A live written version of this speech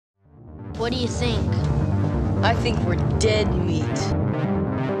What do you think? I think we're dead meat.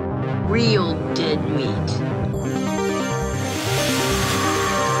 Real dead meat. You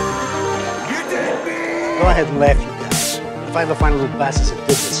dead meat! Go ahead and laugh, you guys. If I ever find a little bastards that did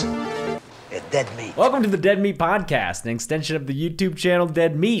this, they're dead meat. Welcome to the Dead Meat Podcast, an extension of the YouTube channel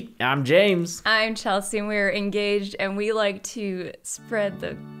Dead Meat. I'm James. I'm Chelsea, and we're engaged, and we like to spread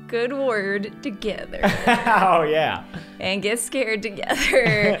the good word together. Oh, yeah. And get scared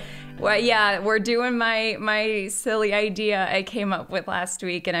together. Well, yeah, we're doing my silly idea I came up with last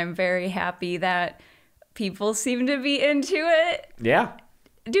week, and I'm very happy that people seem to be into it. Yeah.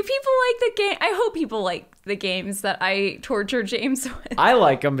 Do people like the game? I hope people like the games that I torture James with. I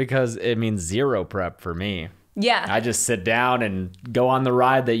like them because it means zero prep for me. Yeah. I just sit down and go on the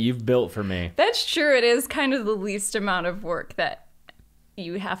ride that you've built for me. That's true. It is kind of the least amount of work that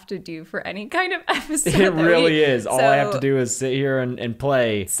you have to do for any kind of episode. It really is. All I have to do is sit here and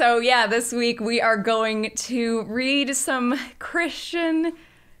play. So yeah, this week we are going to read some Christian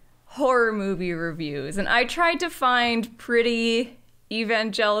horror movie reviews. And I tried to find pretty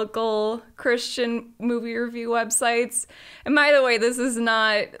evangelical Christian movie review websites. And by the way,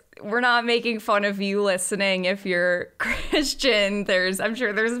 we're not making fun of you listening if you're Christian. I'm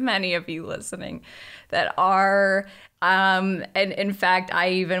sure there's many of you listening that are. And in fact,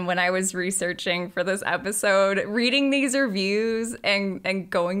 when I was researching for this episode, reading these reviews and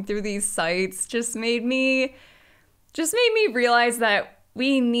going through these sites just made me realize that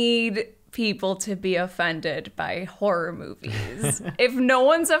we need people to be offended by horror movies. If no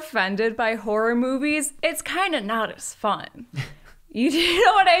one's offended by horror movies, it's kind of not as fun. You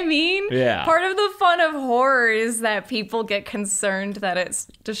know what I mean? Yeah. Part of the fun of horror is that people get concerned that it's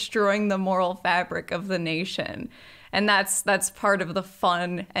destroying the moral fabric of the nation. And that's part of the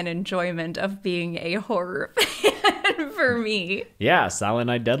fun and enjoyment of being a horror fan for me. Yeah, Silent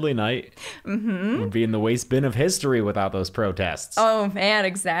Night, Deadly Night would be in the waste bin of history without those protests. Oh man,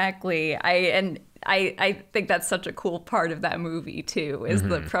 exactly. I think that's such a cool part of that movie too, is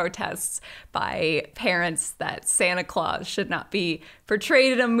the protests by parents that Santa Claus should not be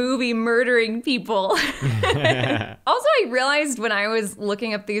portrayed in a movie murdering people. Also, I realized when I was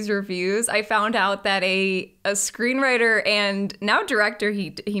looking up these reviews, I found out that a screenwriter and now director,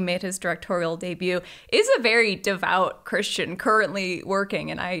 he made his directorial debut, is a very devout Christian currently working,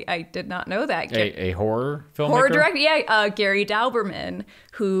 and I did not know that. A horror filmmaker? Horror director, yeah, Gary Dauberman,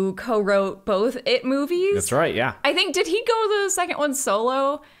 who co-wrote both It movies. That's right, yeah. I think, did he go the second one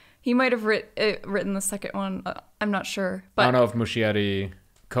solo? He might have written the second one. I'm not sure. But I don't know if Muschietti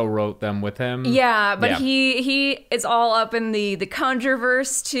co-wrote them with him. Yeah, but yeah. he is all up in the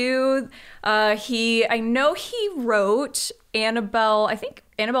Controverse too. I know he wrote Annabelle. I think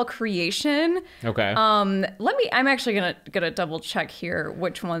Annabelle Creation. Okay. I'm actually gonna double check here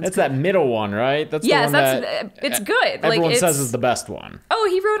which one's. That's that middle one, right? That's the one it's good. Everyone says is the best one. Oh,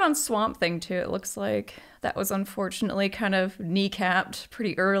 he wrote on Swamp Thing too. It looks like that was unfortunately kind of kneecapped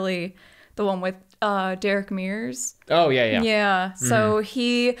pretty early. The one with Derek Mears. Oh yeah. Yeah. So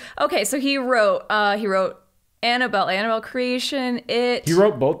he wrote Annabelle Creation. He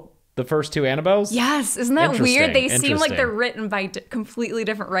wrote both the first two Annabelles? Yes, isn't that weird? They seem like Interesting. they're written by completely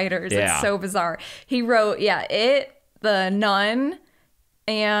different writers. Yeah. It's so bizarre. He wrote It, The Nun,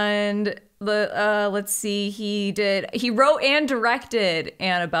 and let's see, he wrote and directed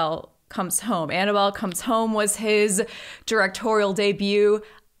Annabelle Comes Home. Annabelle Comes Home was his directorial debut.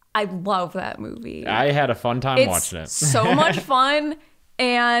 I love that movie. I had a fun time watching it. So much fun.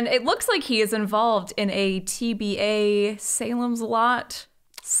 And it looks like he is involved in a TBA Salem's Lot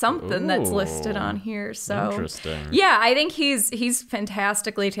something that's listed on here. So interesting. Yeah, I think he's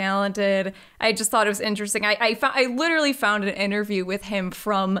fantastically talented. I just thought it was interesting. I literally found an interview with him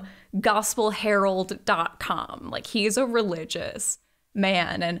from gospelherald.com. Like, he's a religious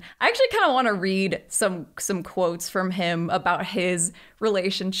man, and I actually kind of want to read some quotes from him about his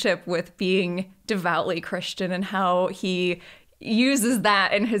relationship with being devoutly Christian and how he uses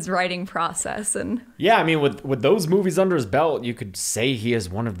that in his writing process. And yeah, I mean, with those movies under his belt, you could say he is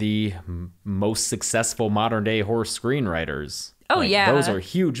one of the most successful modern day horror screenwriters. Oh, yeah, those are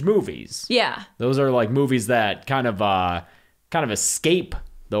huge movies. Yeah, those are like movies that kind of escape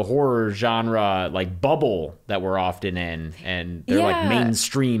the horror genre like bubble that we're often in, and they're like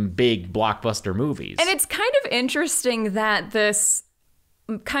mainstream big blockbuster movies. And it's kind of interesting that this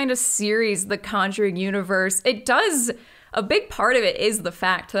kind of series, The Conjuring universe, a big part of it is the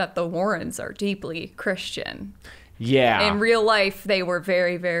fact that the Warrens are deeply Christian. Yeah. In real life, they were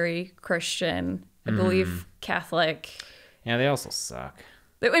very, very Christian. I believe Catholic. Yeah, they also suck.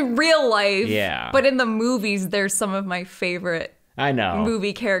 In real life. Yeah. But in the movies, they're some of my favorite I know.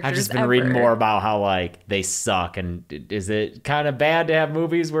 movie characters I've just been ever. reading more about how, like, they suck. And is it kind of bad to have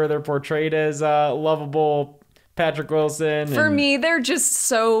movies where they're portrayed as lovable Patrick Wilson? For me, they're just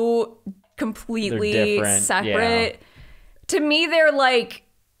so completely separate. Yeah. To me, they're like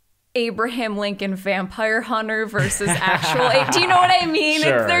Abraham Lincoln Vampire Hunter versus actual. Do you know what I mean?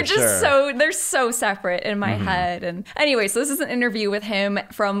 Sure, they're just they're so separate in my head. And anyway, so this is an interview with him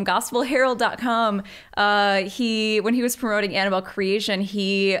from GospelHerald.com. When he was promoting Annabelle Creation,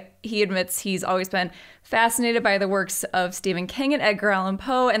 he admits he's always been fascinated by the works of Stephen King and Edgar Allan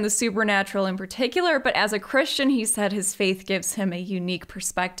Poe and the supernatural in particular, but as a Christian, he said his faith gives him a unique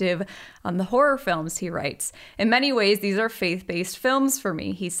perspective on the horror films he writes. In many ways, these are faith-based films for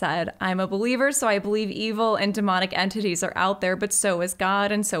me, he said. I'm a believer, so I believe evil and demonic entities are out there, but so is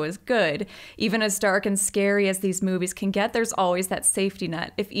God and so is good. Even as dark and scary as these movies can get, there's always that safety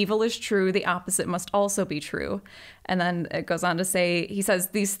net. If evil is true, the opposite must also be true. And then it goes on to say, he says,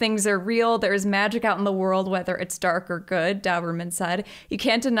 these things are real. There is magic out in the world, whether it's dark or good, Dauberman said. You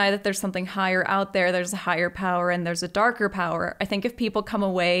can't deny that there's something higher out there. There's a higher power and there's a darker power. I think if people come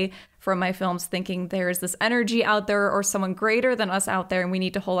away from my films thinking there's this energy out there or someone greater than us out there and we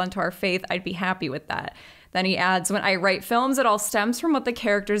need to hold on to our faith, I'd be happy with that. Then he adds, when I write films, it all stems from what the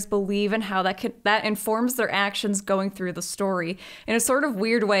characters believe and how that informs their actions going through the story. In a sort of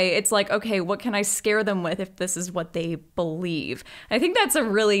weird way, it's like, okay, what can I scare them with if this is what they believe? I think that's a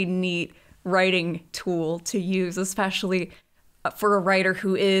really neat writing tool to use, especially for a writer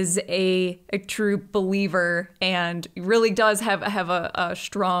who is a true believer and really does have a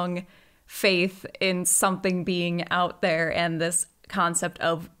strong faith in something being out there and this concept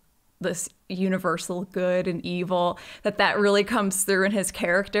of this universal good and evil, that really comes through in his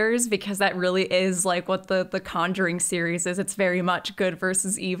characters, because that really is like what the Conjuring series is. It's very much good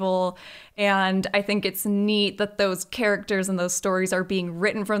versus evil. And I think it's neat that those characters and those stories are being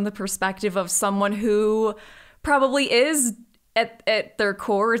written from the perspective of someone who probably is at their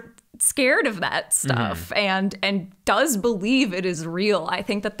core scared of that stuff and does believe it is real. I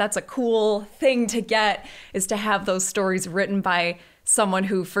think that's a cool thing to get, is to have those stories written by someone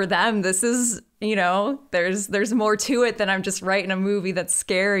who, for them, this is, you know, there's more to it than I'm just writing a movie that's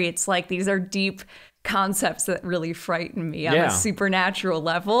scary. It's like these are deep concepts that really frighten me on a supernatural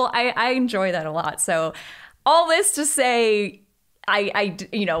level. I enjoy that a lot. So all this to say, I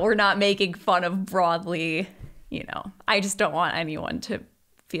you know, we're not making fun of broadly, you know, I just don't want anyone to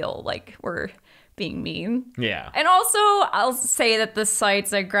feel like we're being mean. Yeah. And also, I'll say that the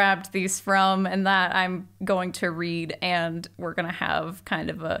sites I grabbed these from and that I'm going to read, and we're going to have kind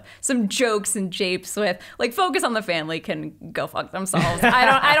of some jokes and japes with, like, Focus on the Family can go fuck themselves.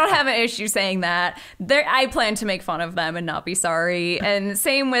 I don't have an issue saying that. I plan to make fun of them and not be sorry. And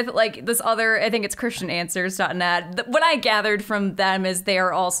same with, like, this other, I think it's ChristianAnswers.net. What I gathered from them is they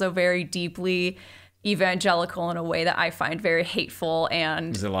are also very deeply evangelical in a way that I find very hateful.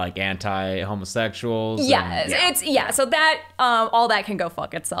 And is it like anti-homosexuals? Yes, so that all that can go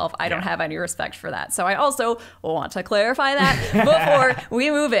fuck itself. I don't have any respect for that. So I also want to clarify that before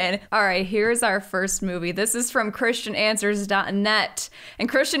we move in. All right, here's our first movie. This is from ChristianAnswers.net, and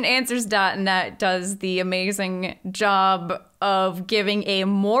ChristianAnswers.net does the amazing job of giving a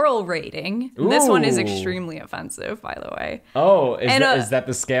moral rating. Ooh. This one is extremely offensive, by the way. Oh, is that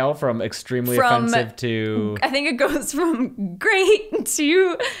the scale from extremely offensive to... I think it goes from great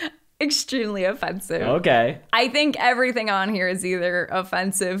to extremely offensive. Okay. I think everything on here is either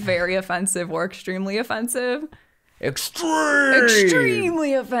offensive, very offensive, or extremely offensive.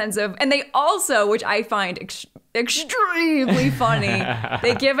 Extremely offensive. And they also, which I find extremely funny,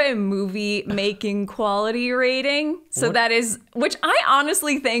 they give a movie making quality rating. So what? That is, which I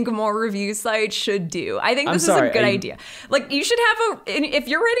honestly think more review sites should do. I think this is a good idea. Like, you should have if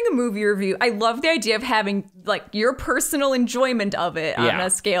you're writing a movie review, I love the idea of having, like, your personal enjoyment of it on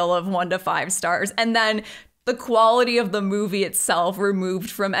a scale of 1 to 5 stars. And then the quality of the movie itself removed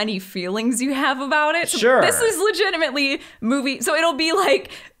from any feelings you have about it. So sure. This is legitimately movie. So it'll be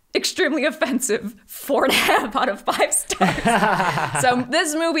like extremely offensive, 4.5 out of 5 stars. So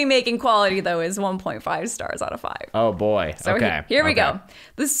this movie making quality, though, is 1.5 stars out of 5. Oh, boy. So okay. Here we go.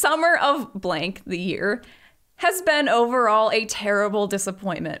 The summer of blank, the year, has been overall a terrible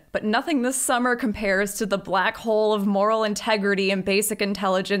disappointment, but nothing this summer compares to the black hole of moral integrity and basic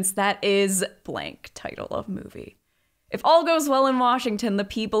intelligence that is blank title of movie. If all goes well in Washington, the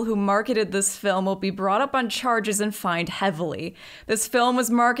people who marketed this film will be brought up on charges and fined heavily. This film was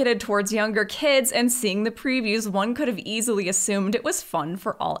marketed towards younger kids, and seeing the previews, one could have easily assumed it was fun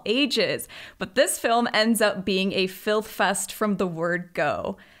for all ages. But this film ends up being a filth fest from the word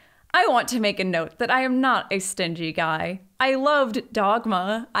go. I want to make a note that I am not a stingy guy. I loved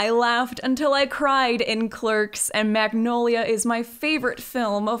Dogma. I laughed until I cried in Clerks, and Magnolia is my favorite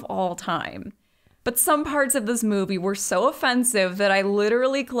film of all time. But some parts of this movie were so offensive that I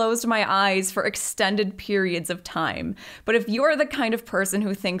literally closed my eyes for extended periods of time. But if you're the kind of person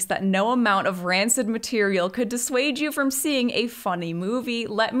who thinks that no amount of rancid material could dissuade you from seeing a funny movie,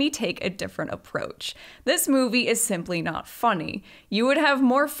 let me take a different approach. This movie is simply not funny. You would have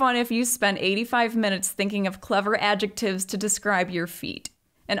more fun if you spent 85 minutes thinking of clever adjectives to describe your feet.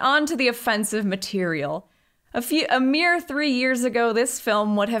 And on to the offensive material. A mere 3 years ago, this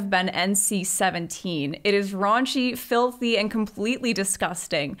film would have been NC-17. It is raunchy, filthy, and completely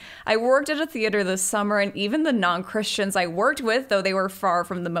disgusting. I worked at a theater this summer, and even the non-Christians I worked with, though they were far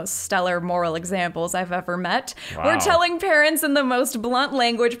from the most stellar moral examples I've ever met, were telling parents in the most blunt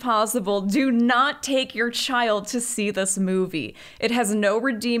language possible, do not take your child to see this movie. It has no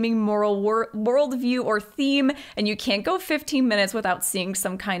redeeming moral worldview or theme, and you can't go 15 minutes without seeing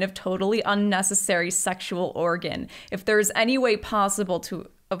some kind of totally unnecessary sexual organ. If there's any way possible to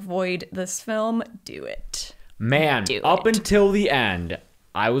avoid this film, do it. Man, up until the end,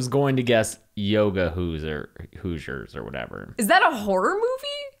 I was going to guess Yoga Hoosiers or whatever. Is that a horror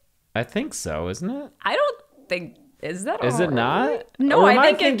movie? I think so, isn't it? I don't think... Is that a Is horror it not? movie? No, or am I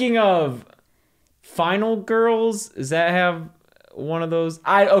think thinking of Final Girls? Does that have one of those?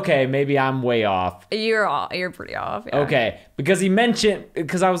 Okay, maybe I'm way off. You're pretty off. Yeah. Okay, because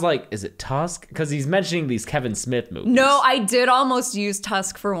I was like, is it Tusk? Because he's mentioning these Kevin Smith movies. No, I did almost use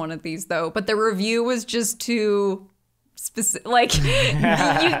Tusk for one of these though, but the review was just too specific. Like,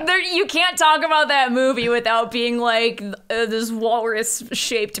 you can't talk about that movie without being like this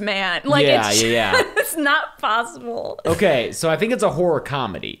walrus-shaped man. Like, yeah. It's not possible. Okay, so I think it's a horror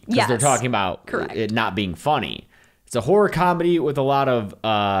comedy because they're talking about it not being funny. It's a horror comedy with a lot of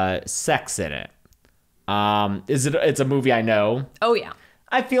sex in it. It's a movie I know. Oh, yeah.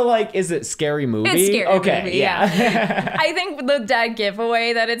 I feel like, is it Scary Movie? It's Scary Movie, yeah. I think the dead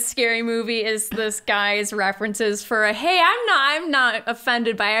giveaway that it's Scary Movie is this guy's references for hey, I'm not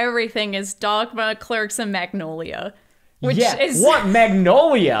offended by everything is Dogma, Clerks, and Magnolia. Which is what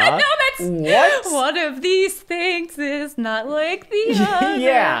Magnolia? I know what? One of these things is not like the other.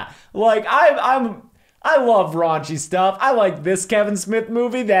 Yeah, like I love raunchy stuff. I like this Kevin Smith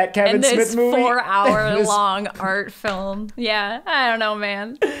movie, that Kevin Smith movie. 4-hour long art film. Yeah, I don't know,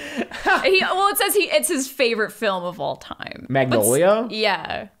 man. It says it's his favorite film of all time. Magnolia?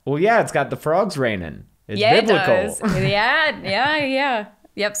 Yeah. Well, yeah, it's got the frogs raining. It's biblical. It does. Yeah.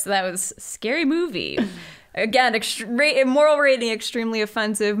 Yep, so that was Scary Movie. Again, moral rating, extremely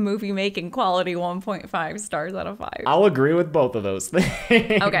offensive, movie making quality, 1.5 stars out of 5. I'll agree with both of those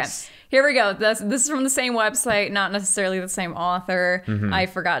things. Okay. Here we go. This is from the same website, not necessarily the same author. Mm-hmm. I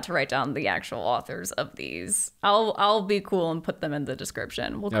forgot to write down the actual authors of these. I'll be cool and put them in the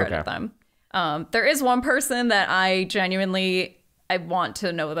description. We'll credit them. There is one person that I want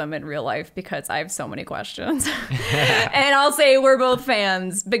to know them in real life because I have so many questions. And I'll say we're both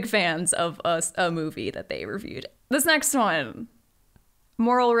big fans of a movie that they reviewed. This next one,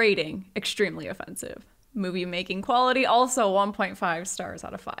 moral rating, extremely offensive. Movie making quality, also 1.5 stars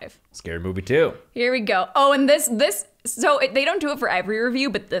out of 5. Scary Movie 2. Here we go. Oh, and they don't do it for every review,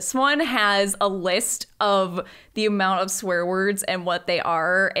 but this one has a list of the amount of swear words and what they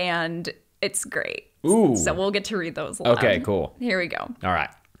are, and it's great. Ooh. So we'll get to read those aloud. Okay, cool. Here we go. All right.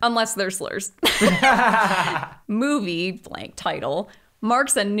 Unless they're slurs. Movie, blank title,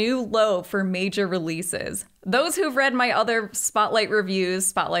 marks a new low for major releases. Those who've read my other Spotlight reviews,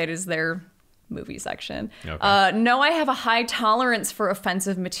 Spotlight is their movie section, know I have a high tolerance for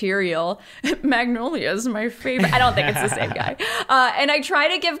offensive material. Magnolia is my favorite. I don't think it's the same guy. And I try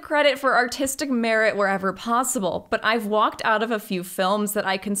to give credit for artistic merit wherever possible, but I've walked out of a few films that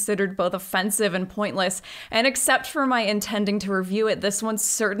I considered both offensive and pointless, and except for my intending to review it, this one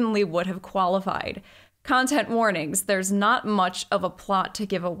certainly would have qualified. Content warnings. There's not much of a plot to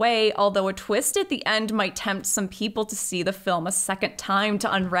give away, although a twist at the end might tempt some people to see the film a second time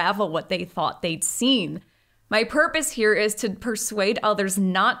to unravel what they thought they'd seen. My purpose here is to persuade others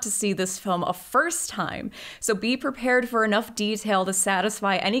not to see this film a first time, so be prepared for enough detail to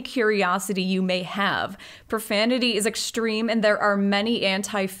satisfy any curiosity you may have. Profanity is extreme, and there are many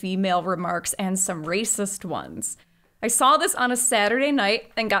anti-female remarks and some racist ones. I saw this on a Saturday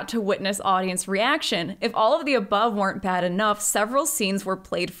night and got to witness audience reaction. If all of the above weren't bad enough, several scenes were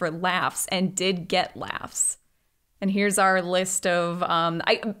played for laughs and did get laughs. And here's our list of,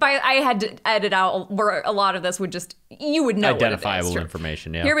 I had to edit out where a lot of this would just, you would know identifiable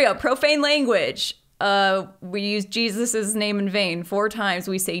information, yeah. Here we go. Profane language. We use Jesus' name in vain 4 times.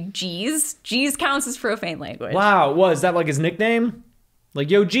 We say Jeez. Jeez counts as profane language. Wow. What, is that like his nickname? Like,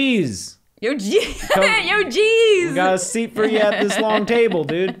 yo, Jeez. Yo, Jeez. Yo, Jeez. We got a seat for you at this long table,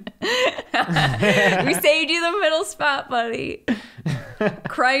 dude. We saved you the middle spot, buddy.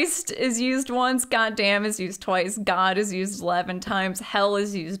 Christ is used once. Goddamn is used twice. God is used 11 times. Hell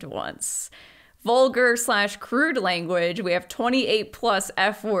is used once. Vulgar/crude language, we have 28 plus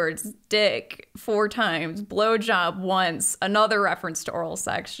F words. Dick 4 times. Blowjob once. Another reference to oral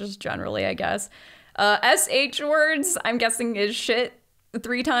sex, just generally, I guess. SH words, I'm guessing is shit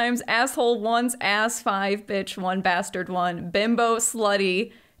 3 times. Asshole once. Ass 5. Bitch 1. Bastard 1. Bimbo,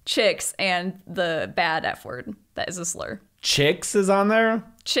 slutty, chicks, and the bad F word. That is a slur. Chicks is on there?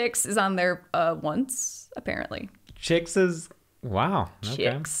 Chicks is on there once, apparently. Chicks is... Wow.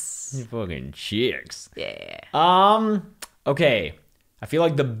 Chicks. Okay. You fucking chicks. Yeah. Okay. I feel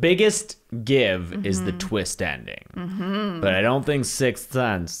like the biggest give is the twist ending. But I don't think Sixth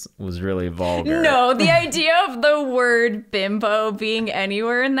Sense was really vulgar. No, the idea of the word bimbo being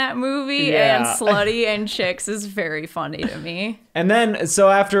anywhere in that movie and slutty and chicks is very funny to me. And then, so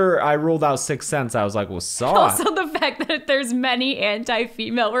after I ruled out Sixth Sense, I was like, well, Saw. Also the fact that there's many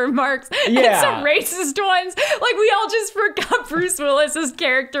anti-female remarks and some racist ones. Like, we all just forgot Bruce Willis's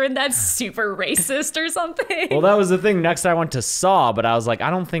character and that's super racist or something. Well, that was the thing. Next I went to Saw, but I was like, I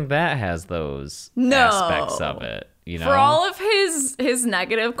don't think that has those aspects of it. You know? For all of his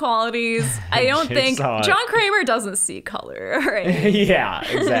negative qualities, I don't think John Kramer doesn't see color. Right? Yeah,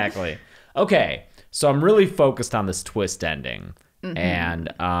 exactly. Okay, so I'm really focused on this twist ending, and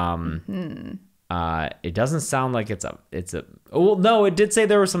it doesn't sound like it's a. Well, no, it did say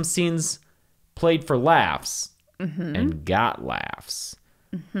there were some scenes played for laughs and got laughs.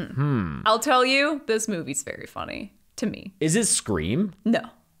 I'll tell you, this movie's very funny to me. Is it Scream? No.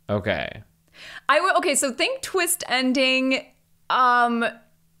 Okay. Okay, so think twist ending.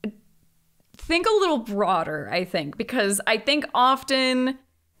 Think a little broader, I think, because I think often,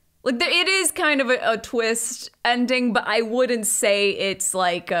 like, it is kind of a twist ending, but I wouldn't say it's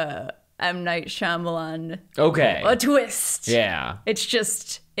like a M. Night Shyamalan. Okay. A twist. Yeah. It's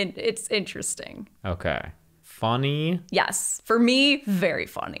just, it's interesting. Okay. Funny? Yes. For me, very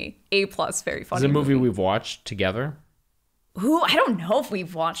funny. A+, very funny. Is it a movie we've watched together? Ooh, I don't know if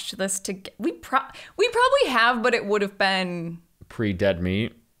we've watched this together. We probably have, but it would have been... Pre-Dead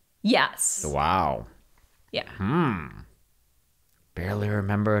Meat? Yes. Wow. Yeah. Barely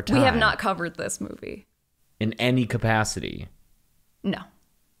remember a time. We have not covered this movie. In any capacity? No.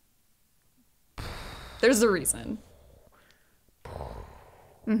 There's a reason.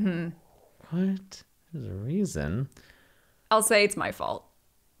 What? There's a reason? I'll say it's my fault.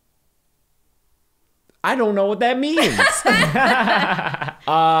 I don't know what that means.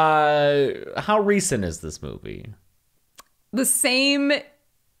 How recent is this movie? The same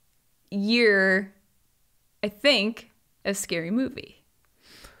year, I think, as Scary Movie.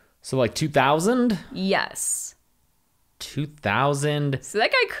 So like 2000? Yes. 2000? So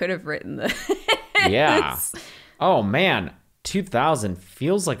that guy could have written this. Yeah. Oh man, 2000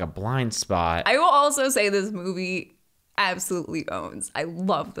 feels like a blind spot. I will also say this movie absolutely owns. I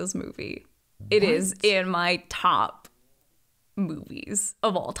love this movie. It is in my top movies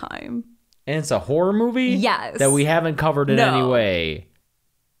of all time. And it's a horror movie? Yes. That we haven't covered in any way.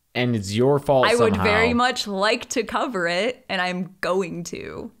 And it's your fault I somehow. would very much like to cover it, and I'm going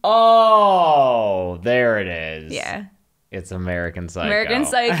to. Oh, there it is. Yeah. It's American Psycho. American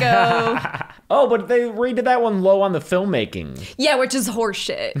Psycho. Oh, but they rated that one low on the filmmaking. Yeah, which is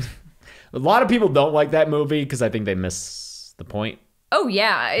horseshit. A lot of people don't like that movie because I think they miss the point. Oh,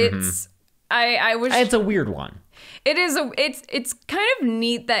 yeah. It's... I wish... It's a weird one. It is it's kind of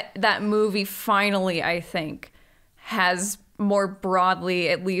neat that movie finally, I think, has more broadly,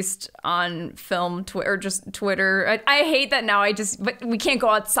 at least on film or just Twitter. I hate that now but we can't go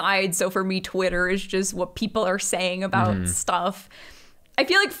outside, so for me Twitter is just what people are saying about stuff. I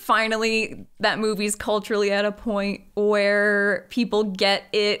feel like finally that movie's culturally at a point where people get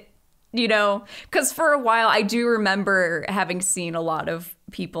it, you know, because for a while I do remember having seen a lot of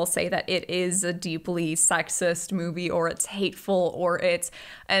people say that it is a deeply sexist movie or it's hateful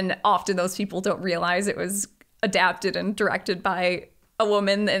and often those people don't realize it was adapted and directed by a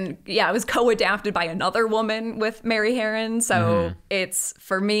woman, and yeah, it was co-adapted by another woman with Marieann. So it's,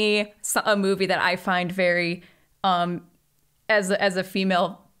 for me, a movie that I find very as a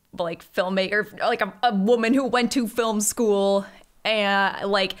female, like, filmmaker, like a woman who went to film school, and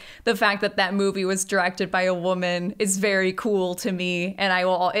like the fact that movie was directed by a woman is very cool to me, and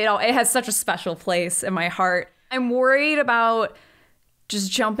it has such a special place in my heart. I'm worried about just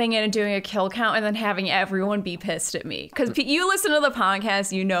jumping in and doing a kill count and then having everyone be pissed at me. Because you listen to the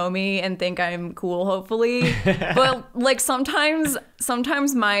podcast, you know me and think I'm cool, hopefully. But like sometimes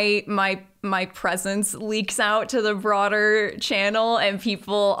my presence leaks out to the broader channel and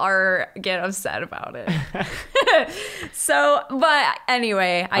people get upset about it. So, but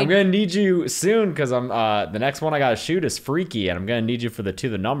anyway, I'm gonna need you soon because I'm the next one I gotta shoot is Freaky, and I'm gonna need you for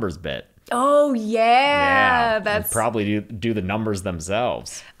the numbers bit. Oh yeah, that's probably do the numbers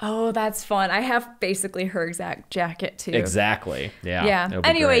themselves. Oh, that's fun. I have basically her exact jacket too. Exactly. Yeah.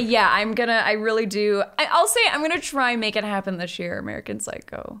 Anyway, yeah, I really do. I'll say I'm gonna try and make it happen this year, American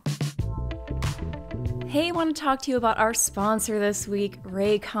Psycho. Hey, I want to talk to you about our sponsor this week,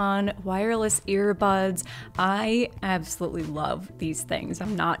 Raycon wireless earbuds. I absolutely love these things.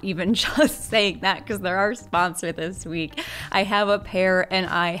 I'm not even just saying that because they're our sponsor this week. I have a pair and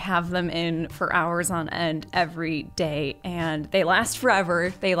I have them in for hours on end every day, and they last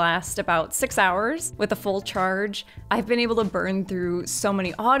forever. They last about 6 hours with a full charge. I've been able to burn through so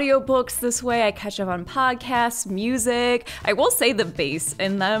many audiobooks this way. I catch up on podcasts, music. I will say the bass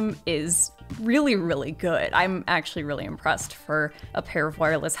in them is really, really good. I'm actually really impressed for a pair of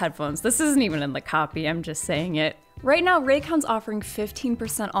wireless headphones. This isn't even in the copy, I'm just saying it. Right now, Raycon's offering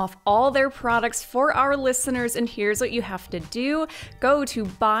 15% off all their products for our listeners, and here's what you have to do. Go to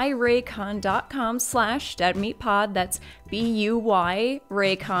buyraycon.com/deadmeatpod. That's BUY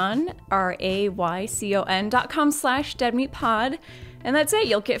Raycon, RAYCON.com/deadmeatpod. And that's it.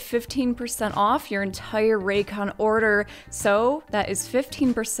 You'll get 15% off your entire Raycon order. So that is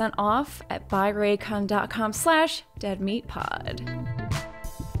 15% off at buyraycon.com/deadmeatpod.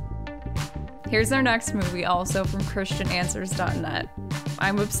 Here's our next movie, also from christiananswers.net.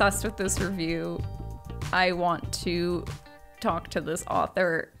 I'm obsessed with this review. I want to talk to this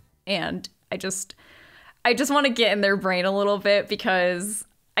author, and I just want to get in their brain a little bit because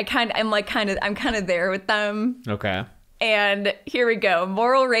I'm kind of there with them. Okay. And here we go.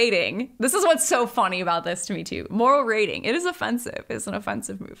 Moral rating. This is what's so funny about this to me, too. Moral rating. It is offensive. It's an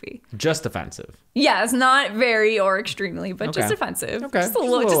offensive movie. Just offensive. Yeah, it's not very or extremely, but just offensive. Okay. Just a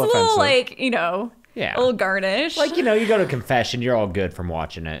little like, a little garnish. Like, you go to confession, you're all good from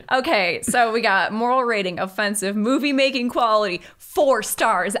watching it. Okay, so we got moral rating, offensive, movie making quality, 4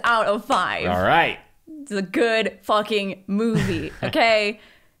 stars out of 5. All right. It's a good fucking movie, okay?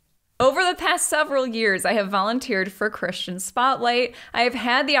 Over the past several years, I have volunteered for Christian Spotlight. I have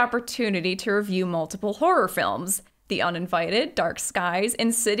had the opportunity to review multiple horror films. The Uninvited, Dark Skies,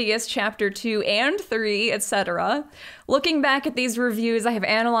 Insidious Chapter 2 and 3, etc. Looking back at these reviews, I have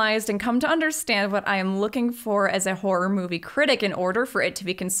analyzed and come to understand what I am looking for as a horror movie critic in order for it to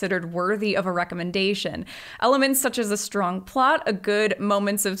be considered worthy of a recommendation. Elements such as a strong plot, a good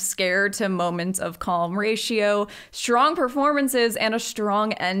moments of scare to moments of calm ratio, strong performances, and a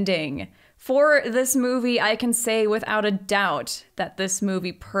strong ending. For this movie, I can say without a doubt that this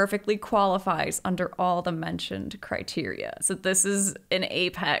movie perfectly qualifies under all the mentioned criteria. So this is an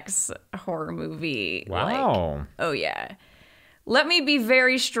apex horror movie. Wow. Oh yeah. Let me be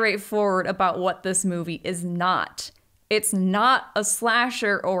very straightforward about what this movie is not. It's not a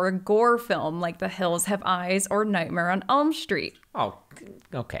slasher or a gore film like The Hills Have Eyes or Nightmare on Elm Street. Oh,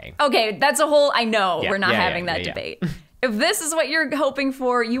 okay. Okay, that's a whole, I know, we're not having that debate. If this is what you're hoping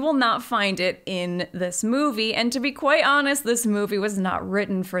for, you will not find it in this movie. And to be quite honest, this movie was not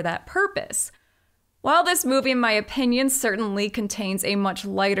written for that purpose. While this movie, in my opinion, certainly contains a much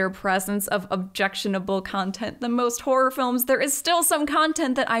lighter presence of objectionable content than most horror films, there is still some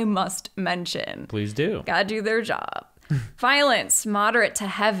content that I must mention. Please do. Gotta do their job. Violence, moderate to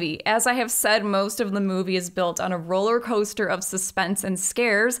heavy. As I have said, most of the movie is built on a roller coaster of suspense and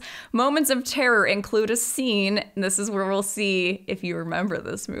scares. Moments of terror include a scene, and this is where we'll see if you remember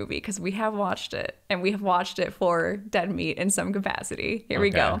this movie, because we have watched it, and we have watched it for Dead Meat in some capacity. Here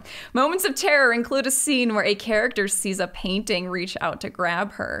we go. Moments of terror include a scene where a character sees a painting reach out to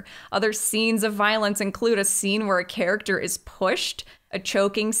grab her. Other scenes of violence include a scene where a character is pushed, a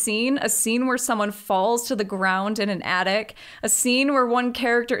choking scene, a scene where someone falls to the ground in an attic, a scene where one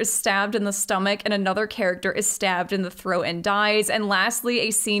character is stabbed in the stomach and another character is stabbed in the throat and dies, and lastly,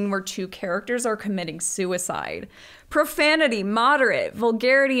 a scene where 2 characters are committing suicide. Profanity, moderate.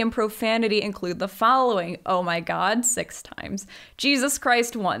 Vulgarity and profanity include the following: oh my God, 6 times. Jesus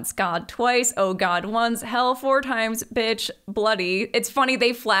Christ once, God twice, oh God once, hell 4 times, bitch, bloody. It's funny,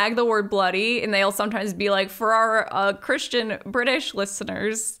 they flag the word bloody, and they'll sometimes be like, for our Christian British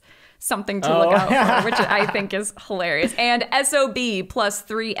listeners, something to look out for, which I think is hilarious. And SOB plus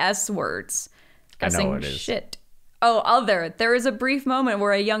 3 S words. I know it is. Shit. There is a brief moment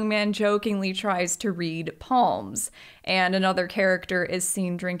where a young man jokingly tries to read palms, and another character is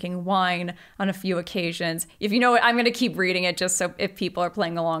seen drinking wine on a few occasions. If you know it, I'm going to keep reading it just so if people are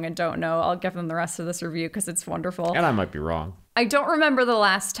playing along and don't know, I'll give them the rest of this review because it's wonderful. And I might be wrong. I don't remember the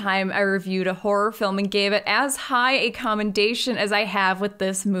last time I reviewed a horror film and gave it as high a commendation as I have with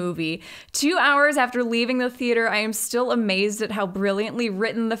this movie. 2 hours after leaving the theater, I am still amazed at how brilliantly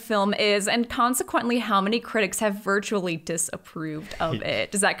written the film is, and consequently how many critics have virtually disapproved of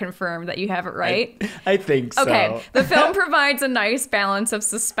it. Does that confirm that you have it right? I think so. Okay. The film provides a nice balance of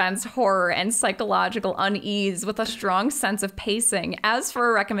suspense, horror, and psychological unease with a strong sense of pacing. As for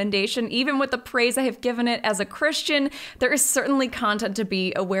a recommendation, even with the praise I have given it as a Christian, there is certainly content to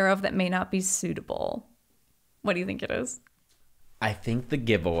be aware of that may not be suitable. What do you think it is? I think the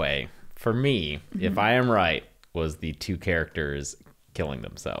giveaway, for me, if I am right, was the 2 characters killing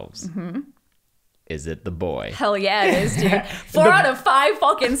themselves. Is it the boy? Hell yeah, it is, dude. 4 out of 5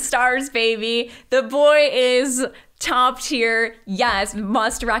 fucking stars, baby. The boy is top tier. Yes,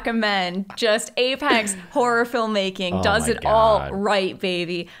 must recommend. Just apex horror filmmaking. Oh Does my it all God. right,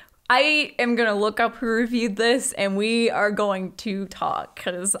 baby. I am going to look up who reviewed this, and we are going to talk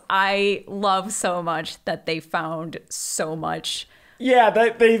because I love so much that they found so much. Yeah,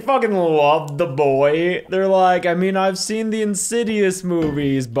 they fucking love the boy. They're like, I mean, I've seen the Insidious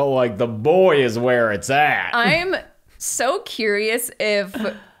movies, but like the boy is where it's at. I'm so curious if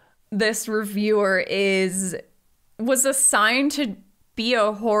this reviewer was assigned to be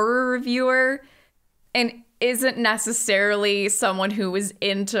a horror reviewer and isn't necessarily someone who was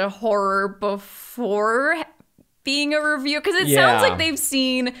into horror before being a reviewer, because it sounds like they've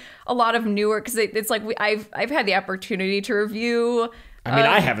seen a lot of newer, because it's like I've had the opportunity to review. I mean,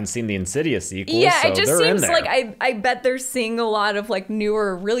 I haven't seen the Insidious sequels. Yeah, so it just they're seems in there. like I bet they're seeing a lot of like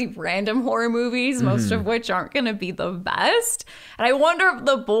newer, really random horror movies, most of which aren't going to be the best. And I wonder if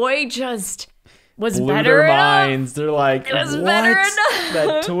the boy just was blew better their enough. minds. They're like, It was what? better enough.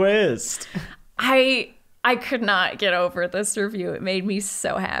 That twist. I could not get over this review. It made me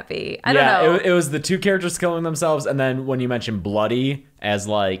so happy. I don't know. It was the 2 characters killing themselves, and then when you mentioned bloody as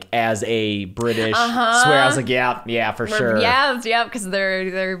a British swear, I was like, yeah, for sure. Yeah, because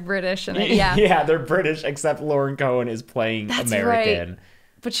they're British and yeah. Yeah, they're British, except Lauren Cohen is playing That's American. right.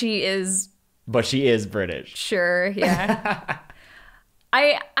 But she is British. Sure, yeah.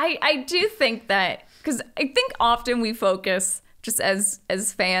 I do think that, because I think often we focus just as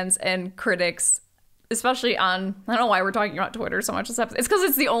fans and critics, especially on, I don't know why we're talking about Twitter so much this episode. It's because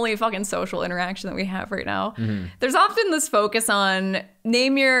it's the only fucking social interaction that we have right now. There's often this focus on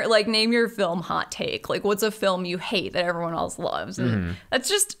name your film hot take. Like, what's a film you hate that everyone else loves? And that's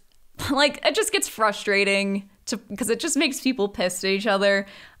just like, it just gets frustrating because it just makes people pissed at each other.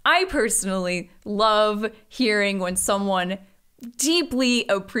 I personally love hearing when someone deeply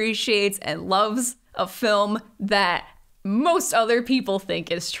appreciates and loves a film that most other people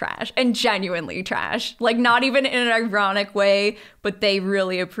think is trash, and genuinely trash. Like, not even in an ironic way, but they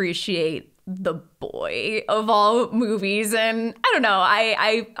really appreciate the boy of all movies. And I don't know,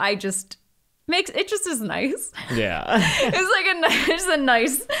 I just makes it just is nice. Yeah. It's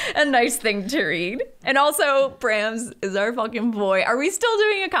like a nice thing to read. And also, Brams is our fucking boy. Are we still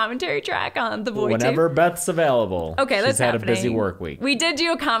doing a commentary track on the boy Whenever too? Beth's available. Okay, that's She's had happening. a busy work week. We did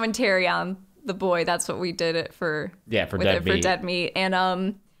do a commentary on the boy. That's what we did it for. Yeah, for Dead Dead Meat.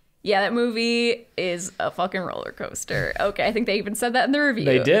 And yeah, that movie is a fucking roller coaster. Okay, I think they even said that in the review.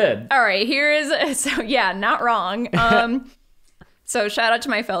 They did. All right, not wrong. So shout out to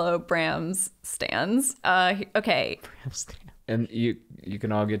my fellow Brams stans. Okay. And you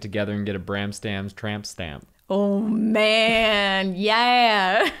can all get together and get a Bram Stam's tramp stamp. Oh man,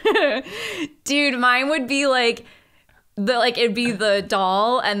 yeah. Dude, mine would be like it'd be the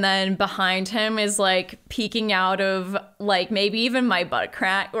doll, and then behind him is like peeking out of like maybe even my butt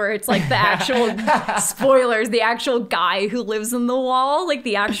crack, or it's like the actual spoilers, the actual guy who lives in the wall, like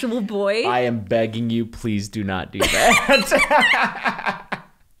the actual boy. I am begging you, please do not do that.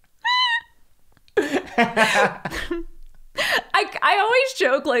 I always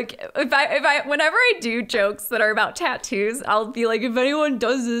joke, like, if I whenever I do jokes that are about tattoos, I'll be like, if anyone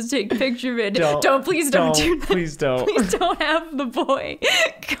does this, take a picture of it. Please don't do that. Please don't. Please don't have the boy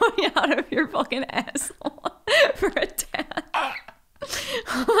going out of your fucking asshole for a tat.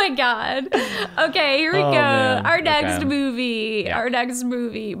 Oh my god. Okay, here we go. Man. Our next movie. Yeah. Our next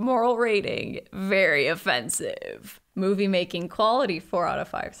movie. Moral rating. Very offensive. Movie making quality, 4 out of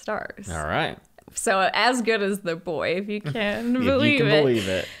 5 stars. All right. So as good as The Boy, if you can believe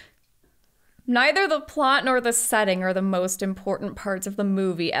it. Neither the plot nor the setting are the most important parts of the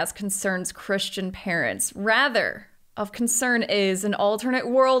movie as concerns Christian parents. Rather, of concern is an alternate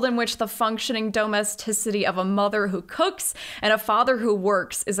world in which the functioning domesticity of a mother who cooks and a father who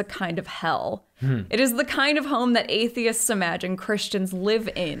works is a kind of hell. It is the kind of home that atheists imagine Christians live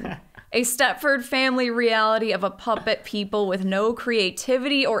in. A Stepford family reality of a puppet people with no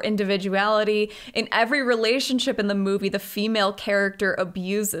creativity or individuality. In every relationship in the movie, the female character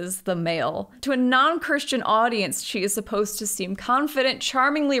abuses the male. To a non-Christian audience, she is supposed to seem confident,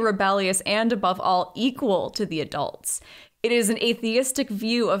 charmingly rebellious, and above all, equal to the adults. It is an atheistic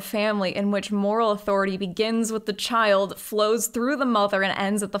view of family in which moral authority begins with the child, flows through the mother, and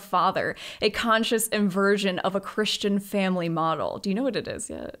ends at the father. A conscious inversion of a Christian family model. Do you know what it is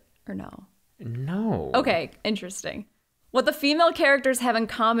yet? Or no? No. Okay, interesting. What the female characters have in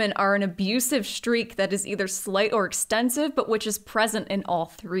common are an abusive streak that is either slight or extensive, but which is present in all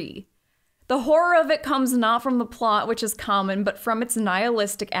three. The horror of it comes not from the plot, which is common, but from its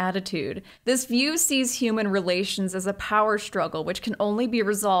nihilistic attitude. This view sees human relations as a power struggle, which can only be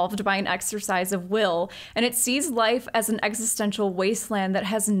resolved by an exercise of will, and it sees life as an existential wasteland that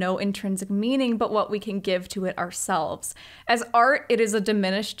has no intrinsic meaning but what we can give to it ourselves. As art, it is a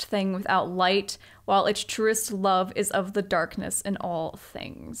diminished thing without light, while its truest love is of the darkness in all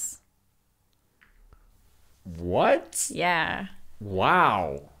things. What? Yeah.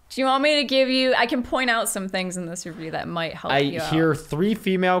 Wow. Do you want me to give you... I can point out some things in this review that might help you out. I hear 3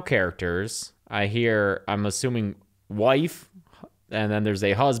 female characters. I hear, I'm assuming, wife, and then there's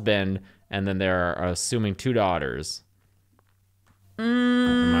a husband, and then there are, assuming, 2 daughters.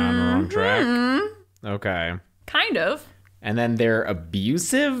 Am I on the wrong track? Okay. Kind of. And then they're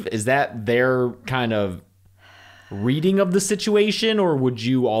abusive? Is that their kind of reading of the situation, or would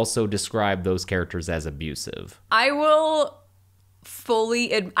you also describe those characters as abusive? I will...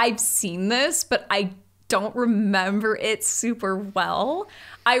 I've seen this, but I don't remember it super well.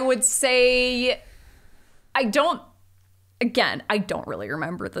 I would say I don't really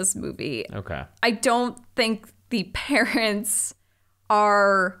remember this movie. Okay. I don't think the parents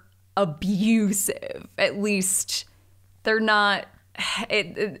are abusive. At least they're not.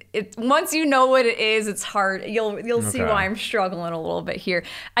 It once you know what it is, it's hard. You'll see why I'm struggling a little bit here.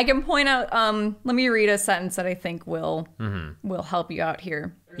 I can point out. Let me read a sentence that I think will help you out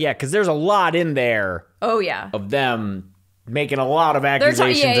here. Yeah, because there's a lot in there. Oh yeah. Of them making a lot of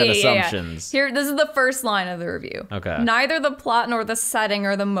accusations and assumptions. Here, this is the first line of the review. Okay. Neither the plot nor the setting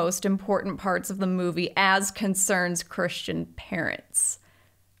are the most important parts of the movie as concerns Christian parents.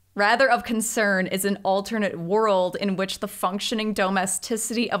 Rather of concern is an alternate world in which the functioning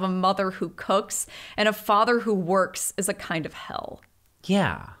domesticity of a mother who cooks and a father who works is a kind of hell.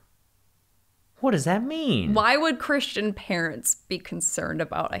 Yeah. What does that mean? Why would Christian parents be concerned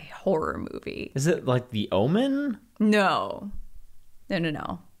about a horror movie? Is it like The Omen? No.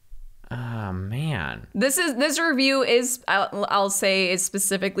 Oh, man. This review is, I'll say, is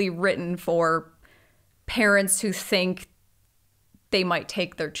specifically written for parents who think they might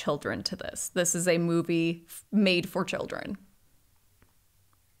take their children to this. This is a movie made for children.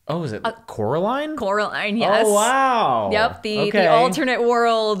 Oh, is it Coraline? Coraline, yes. Oh, wow. Yep, the alternate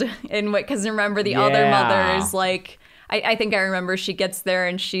world in which, because remember the other mother is like, I think I remember she gets there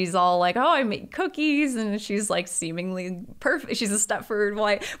and she's all like, oh, I make cookies, and she's like seemingly perfect. She's a Stepford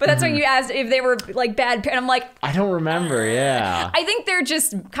wife. But that's when you asked if they were like bad parents. I'm like, I don't remember, yeah. I think they're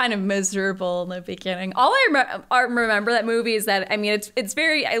just kind of miserable in the beginning. All I remember that movie is that, I mean, it's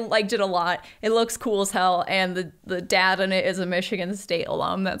very, I liked it a lot. It looks cool as hell, and the dad in it is a Michigan State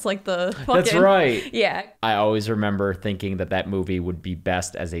alum. That's like the fucking... That's right. Yeah. I always remember thinking that movie would be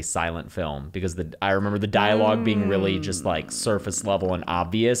best as a silent film, because I remember the dialogue being really just like surface level and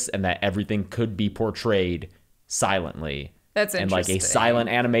obvious, and that everything could be portrayed silently. That's interesting. And like a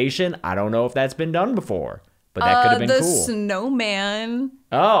silent animation, I don't know if that's been done before, but that could have been the cool. Snowman.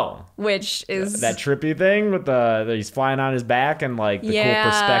 Oh. Which is... That trippy thing with he's flying on his back and like the cool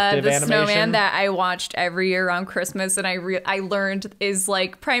perspective animation. The Snowman that I watched every year around Christmas, and I learned is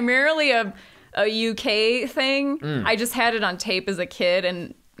like primarily a UK thing. I just had it on tape as a kid,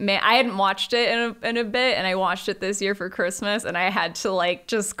 and man, I hadn't watched it in a bit, and I watched it this year for Christmas, and I had to like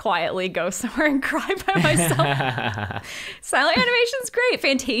just quietly go somewhere and cry by myself. Silent animation's great.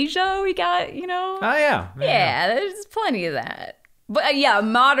 Fantasia, we got, you know. Oh yeah. Yeah, there's plenty of that. But yeah,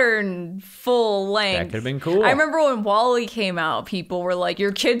 modern full length. That could have been cool. I remember when WALL-E came out, people were like,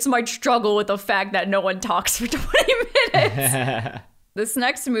 your kids might struggle with the fact that no one talks for 20 minutes. This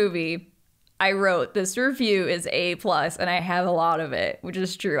next movie, I wrote, this review is A+, and I have a lot of it, which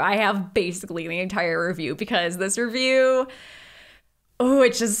is true. I have basically the entire review, because this review,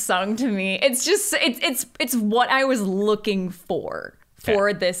 it just sung to me. It's just, it's what I was looking for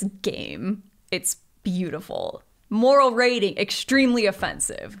this game. It's beautiful. Moral rating, extremely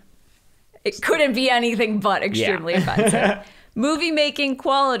offensive. It couldn't be anything but extremely offensive. Movie making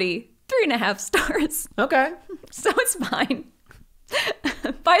quality, 3.5 stars. Okay. So it's fine.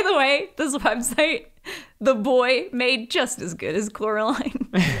 By the way, this website, the boy made just as good as Coraline.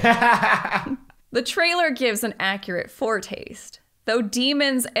 The trailer gives an accurate foretaste. Though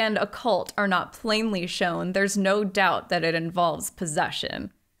demons and occult are not plainly shown, there's no doubt that it involves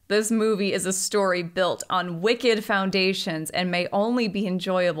possession. This movie is a story built on wicked foundations and may only be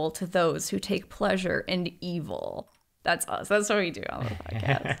enjoyable to those who take pleasure in evil. That's us. That's what we do on the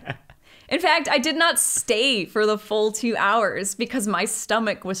podcast. In fact, I did not stay for the full 2 hours because my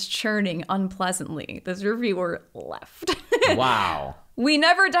stomach was churning unpleasantly. This reviewer left. Wow. We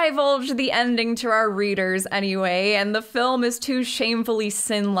never divulged the ending to our readers anyway, and the film is too shamefully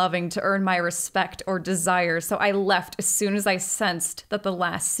sin-loving to earn my respect or desire, so I left as soon as I sensed that the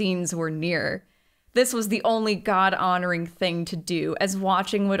last scenes were near. This was the only God-honoring thing to do, as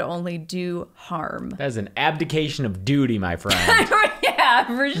watching would only do harm. That is an abdication of duty, my friend. Yeah,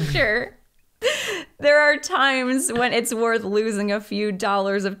 for sure. There are times when it's worth losing a few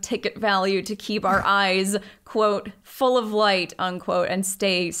dollars of ticket value to keep our eyes, quote, full of light, unquote, and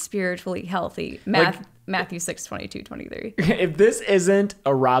stay spiritually healthy. Matthew 6:22-23. If this isn't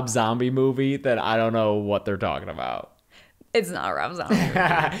a Rob Zombie movie, then I don't know what they're talking about. It's not a Rob Zombie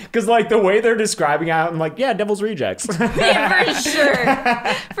movie. Because, like, the way they're describing it, I'm like, yeah, Devil's Rejects. Yeah, for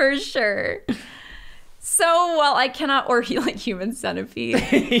sure. For sure. So, while I cannot, or like Human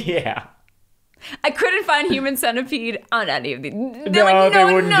Centipede. Yeah. I couldn't find Human Centipede on any of these. They wouldn't do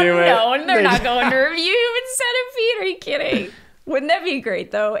it. No, they're not going to review Human Centipede. Are you kidding? Wouldn't that be great,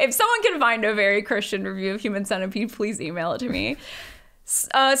 though? If someone can find a very Christian review of Human Centipede, please email it to me.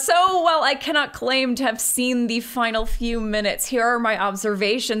 So while I cannot claim to have seen the final few minutes, here are my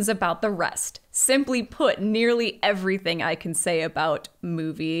observations about the rest. Simply put, nearly everything I can say about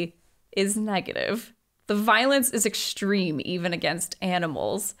movie is negative. The violence is extreme, even against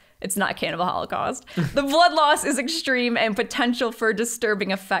animals. It's not Cannibal Holocaust. The blood loss is extreme, and potential for disturbing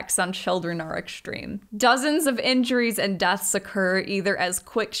effects on children are extreme. Dozens of injuries and deaths occur either as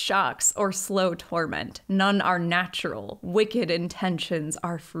quick shocks or slow torment. None are natural. Wicked intentions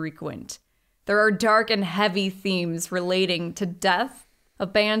are frequent. There are dark and heavy themes relating to death,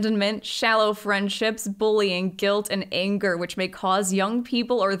 abandonment, shallow friendships, bullying, guilt, and anger, which may cause young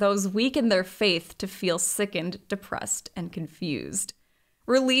people or those weak in their faith to feel sickened, depressed, and confused.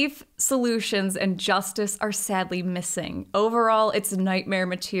 Relief, solutions, and justice are sadly missing. Overall, it's nightmare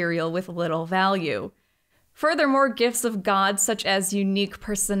material with little value. Furthermore, gifts of God such as unique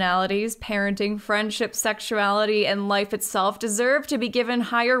personalities, parenting, friendship, sexuality, and life itself deserve to be given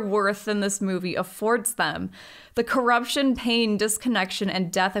higher worth than this movie affords them. The corruption, pain, disconnection,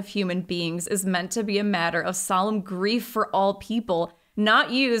 and death of human beings is meant to be a matter of solemn grief for all people,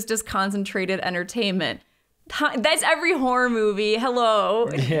 not used as concentrated entertainment. That's every horror movie. Hello.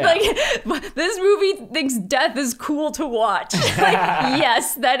 Yeah. Like, this movie thinks death is cool to watch. Like,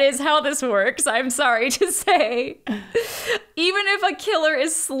 yes, that is how this works. I'm sorry to say. Even if a killer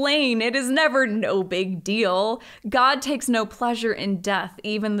is slain, it is never no big deal. God takes no pleasure in death,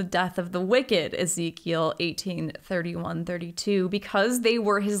 even the death of the wicked, Ezekiel 18:31-32, because they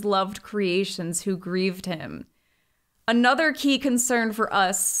were his loved creations who grieved him. Another key concern for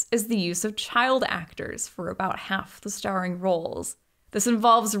us is the use of child actors for about half the starring roles. This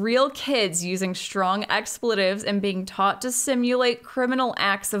involves real kids using strong expletives and being taught to simulate criminal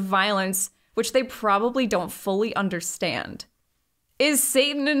acts of violence, which they probably don't fully understand. Is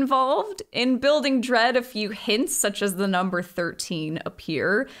Satan involved? In building dread, a few hints, such as the number 13,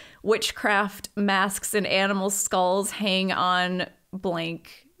 appear. Witchcraft, masks, and animal skulls hang on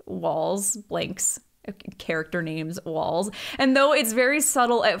blank walls, blanks. Character names, walls. And though it's very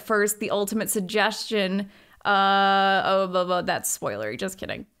subtle at first, the ultimate suggestion, that's spoilery, just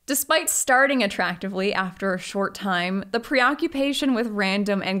kidding. Despite starting attractively after a short time, the preoccupation with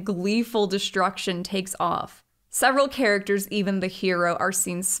random and gleeful destruction takes off. Several characters, even the hero, are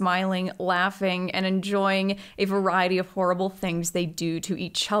seen smiling, laughing, and enjoying a variety of horrible things they do to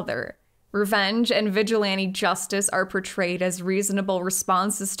each other. Revenge and vigilante justice are portrayed as reasonable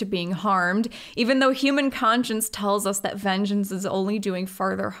responses to being harmed, even though human conscience tells us that vengeance is only doing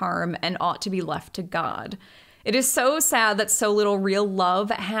further harm and ought to be left to God. It is so sad that so little real love,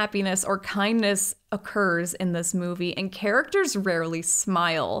 happiness, or kindness occurs in this movie, and characters rarely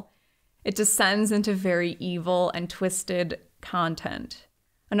smile. It descends into very evil and twisted content.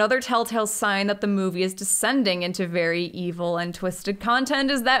 Another telltale sign that the movie is descending into very evil and twisted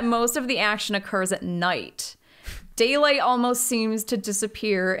content is that most of the action occurs at night. Daylight almost seems to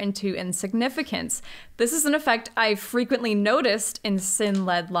disappear into insignificance. This is an effect I've frequently noticed in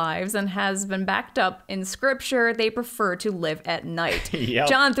sin-led lives and has been backed up in scripture. They prefer to live at night. Yep.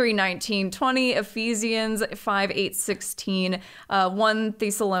 John 3:19-20, Ephesians 5:8-16, 1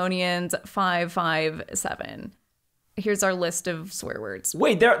 Thessalonians 5:5-7. Here's our list of swear words.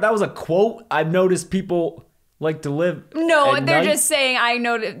 Wait, that was a quote? I've noticed people like to live. No, at they're night? just saying. I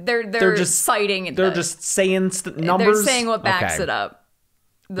know they're just citing. They're just saying numbers. They're saying what backs it up.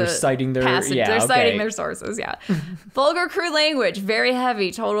 They're citing their passage. Yeah, they're okay. citing their sources. Yeah. Vulgar crude language, very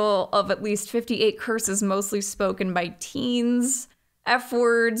heavy. Total of at least 58 curses, mostly spoken by teens. F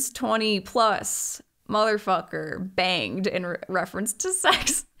words 20 plus. Motherfucker, banged in reference to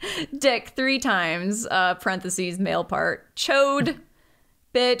sex. Dick 3 times. Parentheses male part. Chode,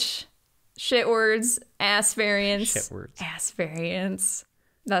 bitch. Shit words, ass variance. Shit words. Ass variance.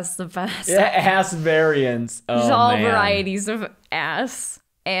 That's the best. Yeah, ass variance. Oh, There's all man. varieties of ass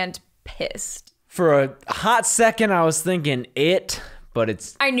and pissed. For a hot second, I was thinking it, but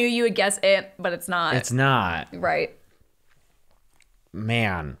it's... I knew you would guess it, but it's not. It's not. Right.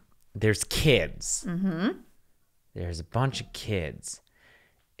 Man, there's kids. Mm-hmm. There's a bunch of kids.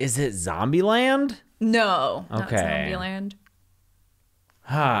 Is it Zombieland? No. Not Okay. Zombieland.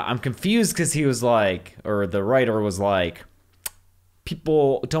 I'm confused because he was like, or the writer was like,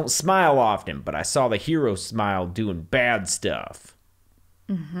 people don't smile often, but I saw the hero smile doing bad stuff.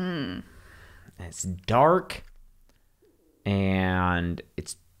 Mm-hmm. And it's dark, and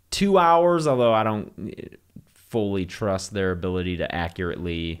it's 2 hours, although I don't fully trust their ability to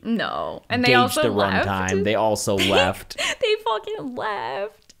accurately No. And they gauge also the left. runtime. They also left. They fucking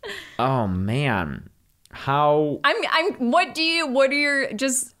left. Oh, man. How... What are your,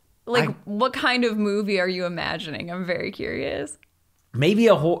 just, like, what kind of movie are you imagining? I'm very curious. Maybe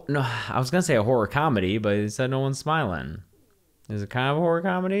no, I was gonna say a horror comedy, but he said no one's smiling. Is it kind of a horror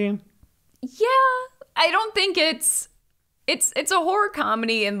comedy? Yeah, I don't think it's a horror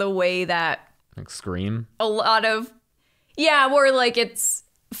comedy in the way that Like Scream? a lot of, yeah, where like it's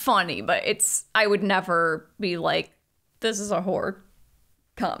funny, but I would never be like, this is a horror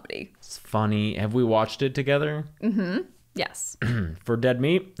comedy. It's funny. Have we watched it together? Yes. For Dead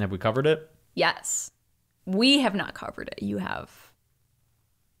Meat? Have we covered it? Yes. We have not covered it. You have.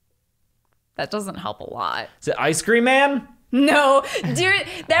 That doesn't help a lot. Is it Ice Cream Man? No, dude,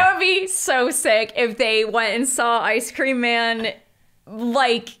 that would be so sick if they went and saw Ice Cream Man,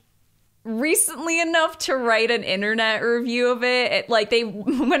 like, recently enough to write an internet review of it. Like, they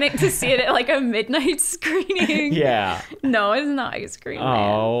went in to see it at, like, a midnight screening. Yeah. No, it's not Ice Cream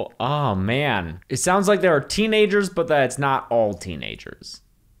Man. Oh, man. It sounds like there are teenagers, but that it's not all teenagers.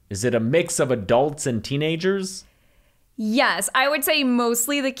 Is it a mix of adults and teenagers? Yes, I would say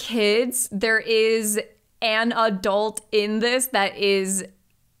mostly the kids. There is an adult in this that is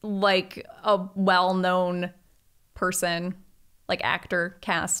like a well-known person, like actor,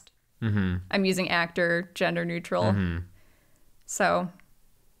 cast. Mm-hmm. I'm using actor, gender neutral. Mm-hmm. So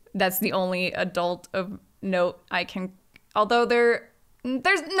that's the only adult of note I can, although there's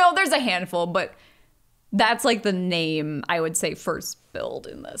a handful, but that's like the name I would say first billed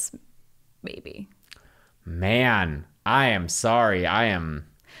in this, maybe. Man, I am sorry. I am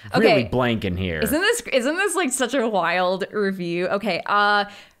really blanking here. Isn't this like such a wild review? Okay,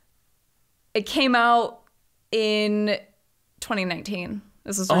 it came out in 2019.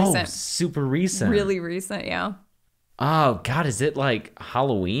 This is recent. Oh, super recent. Really recent, yeah. Oh, God, is it like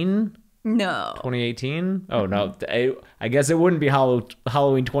Halloween? No. 2018? Oh, no. I guess it wouldn't be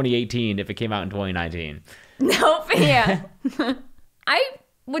Halloween 2018 if it came out in 2019. Nope, yeah. I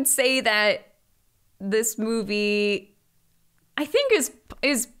would say that this movie, I think,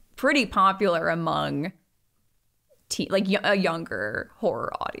 is pretty popular among a younger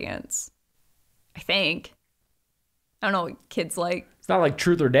horror audience. I think. I don't know what kids like. It's not like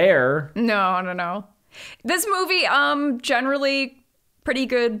Truth or Dare. No. This movie, generally pretty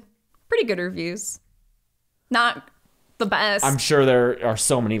good reviews. Not the best. I'm sure there are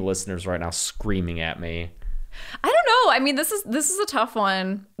so many listeners right now screaming at me. I don't know. I mean, this is a tough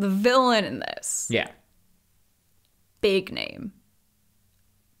one. The villain in this. Yeah. Big name.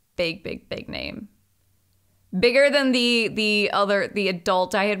 Big name. Bigger than the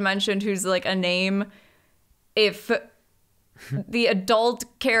adult I had mentioned who's like a name. If the adult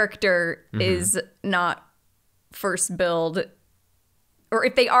character is not first billed, or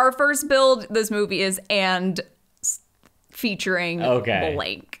if they are first billed, this movie is and featuring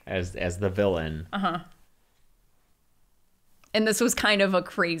blank as the villain. Uh-huh. And this was kind of a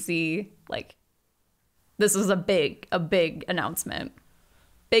crazy, like, this was a big announcement.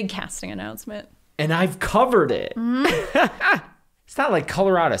 Big casting announcement. And I've covered it. It's not like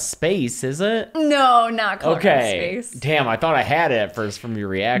Color Out of Space, is it? No, not Color Out of Space. Damn, I thought I had it at first from your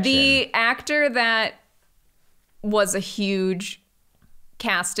reaction. The actor that was a huge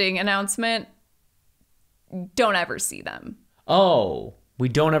casting announcement, don't ever see them. Oh, we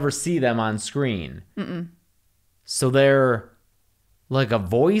don't ever see them on screen. So they're like a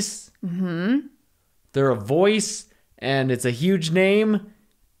voice? Mm-hmm. They're a voice, and it's a huge name,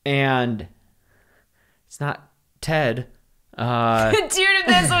 and it's not Ted. Dude, if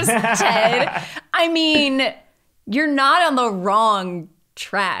this was Ted, I mean, you're not on the wrong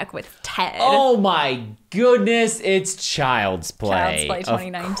track with Ted. Oh my goodness, it's Child's Play. Child's Play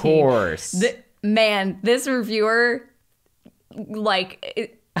 2019. Of course. Man, this reviewer,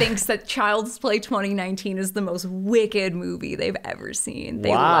 thinks that Child's Play 2019 is the most wicked movie they've ever seen.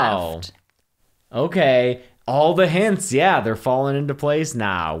 They left. Okay. All the hints, they're falling into place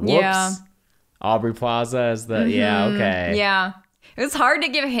now. Whoops. Yeah. Aubrey Plaza is the okay. Yeah. It was hard to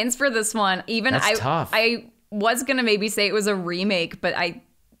give hints for this one. Even That's tough. I was gonna maybe say it was a remake, but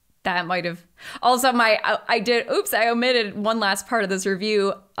that might have also I omitted one last part of this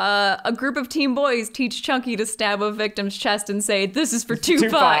review. A group of teen boys teach Chunky to stab a victim's chest and say, "This is for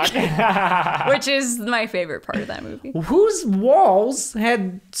Tupac." Which is my favorite part of that movie. Whose walls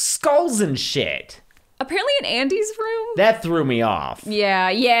had skulls and shit? Apparently in Andy's room. That threw me off.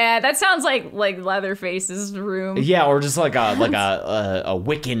 Yeah, that sounds like Leatherface's room. Yeah, or just like a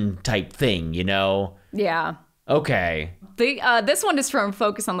Wiccan type thing, you know? Yeah. Okay. This one is from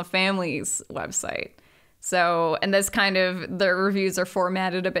Focus on the Family's website. So, and the reviews are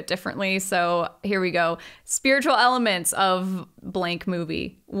formatted a bit differently. So here we go. Spiritual elements of blank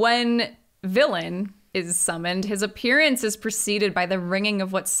movie. When villain is summoned, his appearance is preceded by the ringing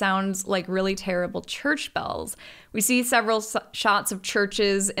of what sounds like really terrible church bells. We see several shots of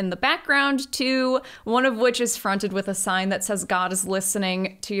churches in the background too, one of which is fronted with a sign that says God is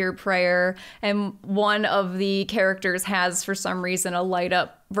listening to your prayer, and one of the characters has, for some reason, a light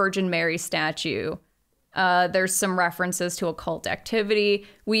up Virgin Mary statue. There's some references to occult activity.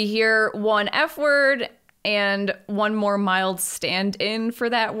 We hear one F word and one more mild stand-in for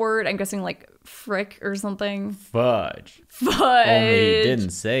that word. I'm guessing like frick or something. Fudge. Only he didn't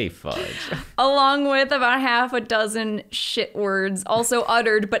say fudge. Along with about half a dozen shit words also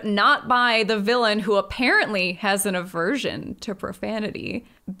uttered, but not by the villain, who apparently has an aversion to profanity.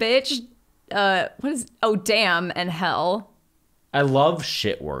 Bitch, damn and hell. I love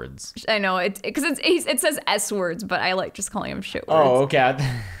shit words. I know, it says S words, but I like just calling them shit words. Oh, okay.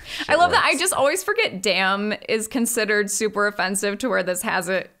 I love that. I just always forget damn is considered super offensive to where this has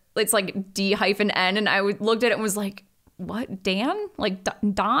it's like D-N, and I looked at it and was like, what, Dan? Like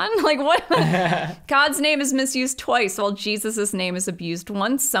Don? Like what? God's name is misused twice while Jesus' name is abused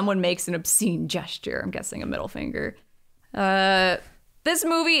once. Someone makes an obscene gesture. I'm guessing a middle finger. This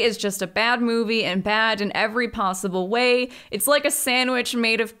movie is just a bad movie, and bad in every possible way. It's like a sandwich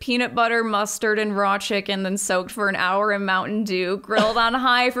made of peanut butter, mustard, and raw chicken, then soaked for an hour in Mountain Dew, grilled on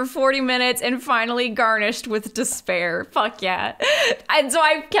high for 40 minutes, and finally garnished with despair. Fuck yeah. And so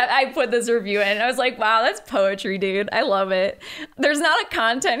I put this review in. I was like, wow, that's poetry, dude. I love it. There's not a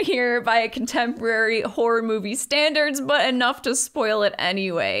content here by contemporary horror movie standards, but enough to spoil it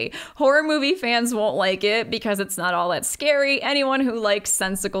anyway. Horror movie fans won't like it because it's not all that scary. Anyone who likes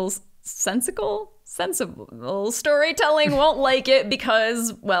sensible storytelling won't like it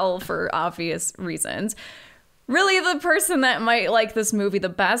because, well, for obvious reasons. Really, the person that might like this movie the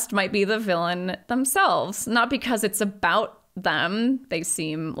best might be the villain themselves. Not because it's about them, they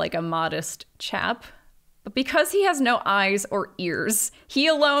seem like a modest chap, but because he has no eyes or ears. He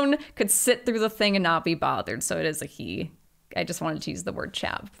alone could sit through the thing and not be bothered, so it is a he. I just wanted to use the word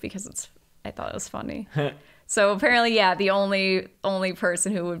chap because I thought it was funny. So apparently, yeah, the only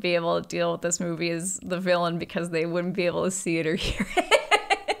person who would be able to deal with this movie is the villain because they wouldn't be able to see it or hear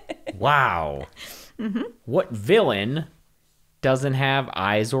it. Wow. Mm-hmm. What villain doesn't have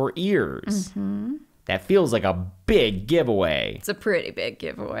eyes or ears? Mm-hmm. That feels like a big giveaway. It's a pretty big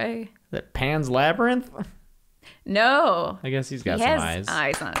giveaway. Is that Pan's Labyrinth? No. I guess he's got some eyes.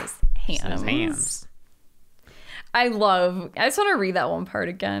 Eyes on his hands. I just want to read that one part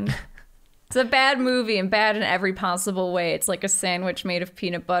again. It's a bad movie and bad in every possible way. It's like a sandwich made of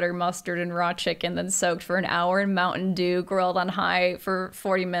peanut butter, mustard, and raw chicken, then soaked for an hour in Mountain Dew, grilled on high for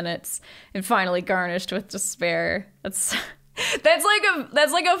 40 minutes, and finally garnished with despair. That's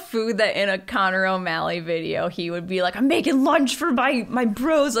like a food that in a Conor O'Malley video he would be like, I'm making lunch for my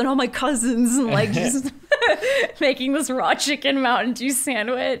bros and all my cousins, and like just making this raw chicken Mountain Dew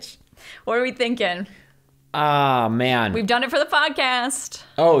sandwich. What are we thinking? Ah, man. We've done it for the podcast.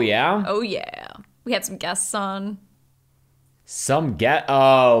 Oh, yeah? Oh, yeah. We had some guests on.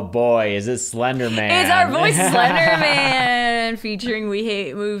 Oh boy, is it Slender Man? It's our boy Slender Man featuring We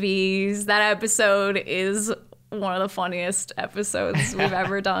Hate Movies. That episode is one of the funniest episodes we've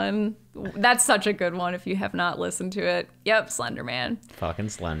ever done. That's such a good one if you have not listened to it. Yep, Slender Man. Fucking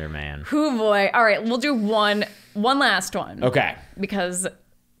Slender Man. Hoo boy. All right, we'll do one last one. Okay. Because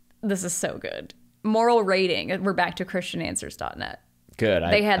this is so good. Moral rating. We're back to christiananswers.net. Good.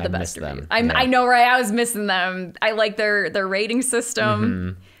 They had the best reviews. I know, right? I was missing them. I like their rating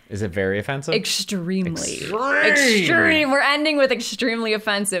system. Is it very offensive? Extremely. Extreme. We're ending with extremely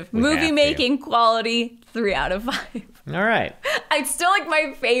offensive. Movie making quality, 3 out of 5. All right. I still like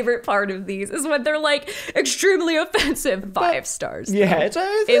my favorite part of these is when they're like extremely offensive, 5 stars. Yeah,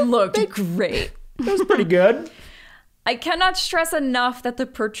 it looked great. It was pretty good. I cannot stress enough that the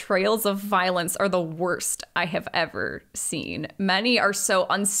portrayals of violence are the worst I have ever seen. Many are so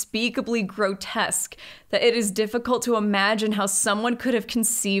unspeakably grotesque that it is difficult to imagine how someone could have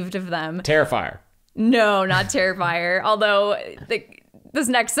conceived of them. Terrifier. No, not Terrifier. Although this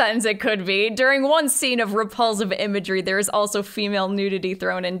next sentence it could be. During one scene of repulsive imagery, there is also female nudity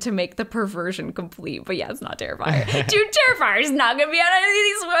thrown in to make the perversion complete. But yeah, it's not Terrifier. Dude, Terrifier is not going to be on any of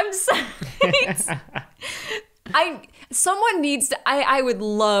these websites. Someone needs to, I would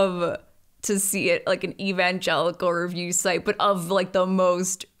love to see it like an evangelical review site, but of like the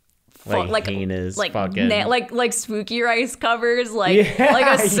most heinous, fucking like spooky rice covers, like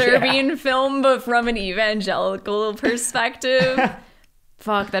a Serbian film, but from an evangelical perspective.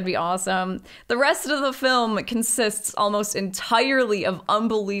 Fuck, that'd be awesome. The rest of the film consists almost entirely of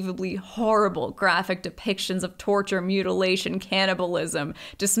unbelievably horrible graphic depictions of torture, mutilation, cannibalism,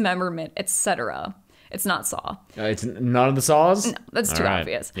 dismemberment, etc. It's not Saw. It's none of the Saws? No, that's too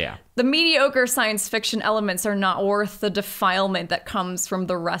obvious. Yeah. The mediocre science fiction elements are not worth the defilement that comes from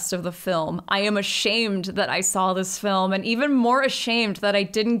the rest of the film. I am ashamed that I saw this film, and even more ashamed that I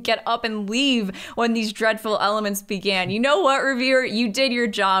didn't get up and leave when these dreadful elements began. You know what, reviewer? You did your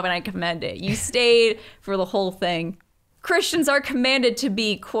job, and I commend it. You stayed for the whole thing. Christians are commanded to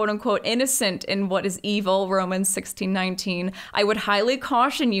be, quote-unquote, innocent in what is evil, Romans 16:19. I would highly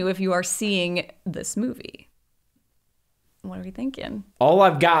caution you if you are seeing this movie. What are we thinking? All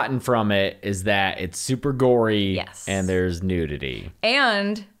I've gotten from it is that it's super gory, yes, and there's nudity.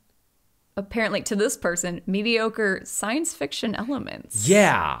 And, apparently to this person, mediocre science fiction elements.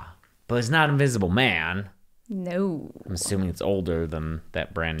 Yeah, but it's not Invisible Man. No. I'm assuming it's older than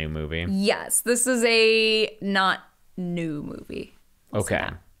that brand new movie. Yes, this is a not new movie. Okay.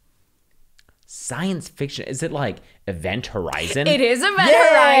 Science fiction. Is it like Event Horizon? It is Event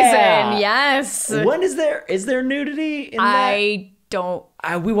Horizon. Yes. When is there nudity in that? I don't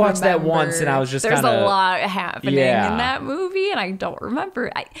we watched that once and I was just There's a lot happening in that movie and I don't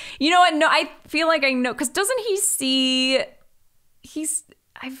remember. You know what? No, I feel like I know, because doesn't he see he's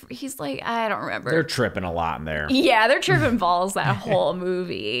like, I don't remember. They're tripping a lot in there. Yeah, they're tripping balls that whole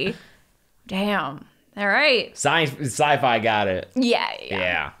movie. Damn. All right. Sci-fi got it.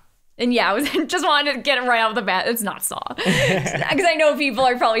 Yeah. And yeah, I was just wanted to get it right off the bat. It's not Saw. Because I know people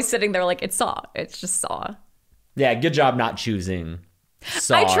are probably sitting there like, it's Saw. It's just Saw. Yeah, good job not choosing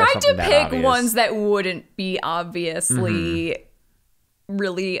Saw. I tried to pick ones that wouldn't be obviously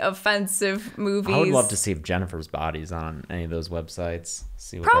really offensive movies. I would love to see if Jennifer's Body's on any of those websites.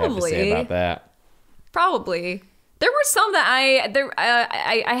 See what they have to say about that. Probably. There were some that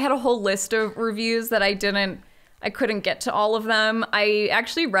I had a whole list of reviews that I couldn't get to all of them. I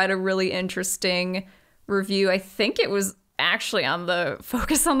actually read a really interesting review. I think it was actually on the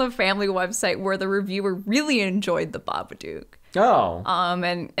Focus on the Family website where the reviewer really enjoyed The Babadook. Oh.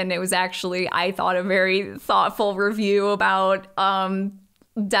 And it was actually, I thought, a very thoughtful review about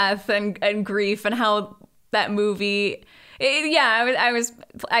death and grief and how that movie. I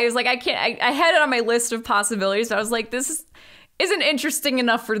was like, I had it on my list of possibilities, but I was like, this isn't interesting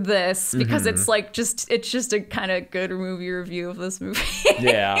enough for this because it's like it's just a kind of good movie review of this movie.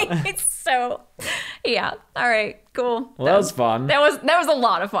 Yeah. So, yeah. All right. Cool. Well, that was fun. That was a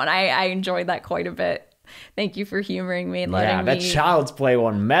lot of fun. I enjoyed that quite a bit. Thank you for humoring me and letting me. Yeah, that Child's Play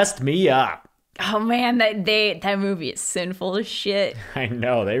one messed me up. Oh man, that movie is sinful as shit. I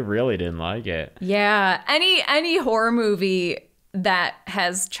know, they really didn't like it. Yeah, any horror movie that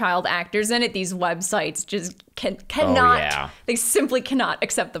has child actors in it, these websites just cannot. They simply cannot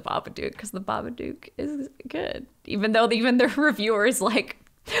accept The Babadook because The Babadook is good, even though even their reviewer is like,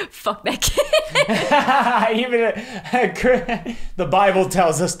 fuck that kid. The Bible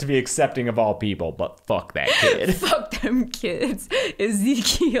tells us to be accepting of all people, but fuck that kid. Fuck them kids.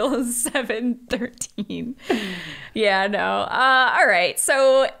 Ezekiel 7:13. Yeah, no. All right.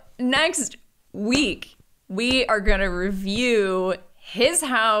 So next week, we are going to review His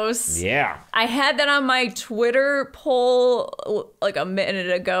House. Yeah. I had that on my Twitter poll like a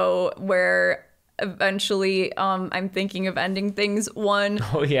minute ago where eventually I'm thinking of ending things one.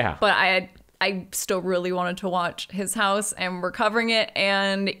 Oh, yeah. But I still really wanted to watch His House, and we're covering it.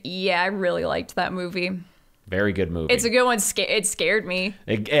 And yeah, I really liked that movie. Very good movie. It's a good one. It scared me.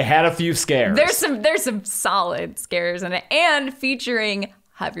 It had a few scares. There's some solid scares in it, and featuring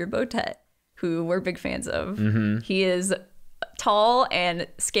Javier Botet, who we're big fans of. Mm-hmm. He is tall and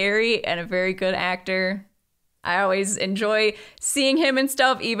scary and a very good actor. I always enjoy seeing him and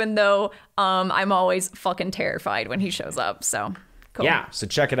stuff, even though I'm always fucking terrified when he shows up. So cool. Yeah, so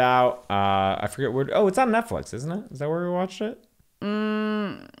check it out. I forget where. Oh, it's on Netflix, isn't it? Is that where we watched it?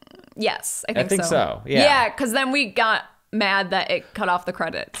 Yes, I think so. Yeah. Yeah, because then we got mad that it cut off the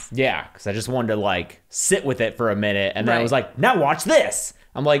credits. Yeah, because I just wanted to like sit with it for a minute, and then I Right. was like, now watch this.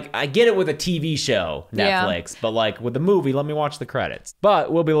 I'm like, I get it with a TV show, Netflix, but like with the movie, let me watch the credits.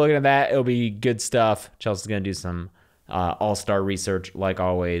 But we'll be looking at that. It'll be good stuff. Chelsea's going to do some all-star research, like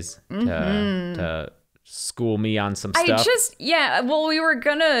always, to school me on some stuff. Well, we were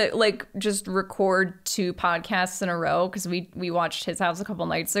gonna like just record 2 podcasts in a row because we watched His House a couple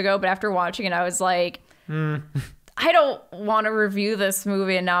nights ago, but after watching it, I was like, I don't want to review this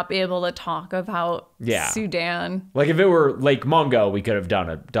movie and not be able to talk about Sudan. Like if it were Lake Mungo, we could have done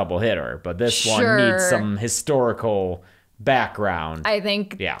a double hitter, but this one needs some historical background. I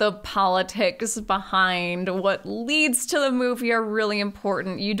think the politics behind what leads to the movie are really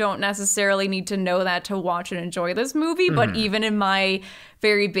important. You don't necessarily need to know that to watch and enjoy this movie, but even in my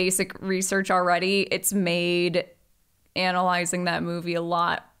very basic research already, it's made analyzing that movie a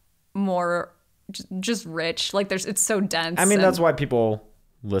lot more just rich. Like it's so dense. I mean, that's why people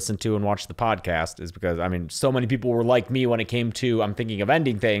listen to and watch the podcast, is because, I mean, so many people were like me when it came to I'm Thinking of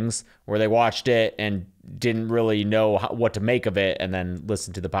Ending Things, where they watched it and didn't really know what to make of it, and then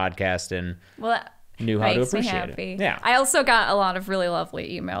listened to the podcast and knew how to appreciate it. Yeah. I also got a lot of really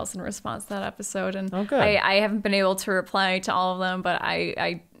lovely emails in response to that episode, and I haven't been able to reply to all of them, but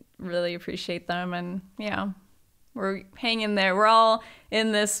I really appreciate them, and we're hanging there. We're all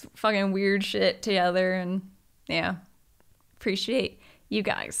in this fucking weird shit together, and appreciate you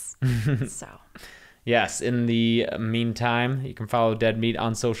guys. So yes, in the meantime, you can follow Dead Meat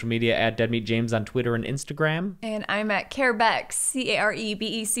on social media at Dead Meat James on Twitter and Instagram. And I'm at Carebec,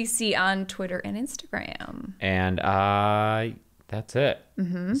 Carebecc on Twitter and Instagram. And that's it.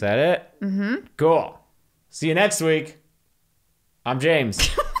 Is that it? Cool. See you next week. I'm James.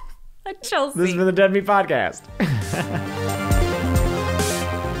 Chelsea. This has been the Dead Meat Podcast.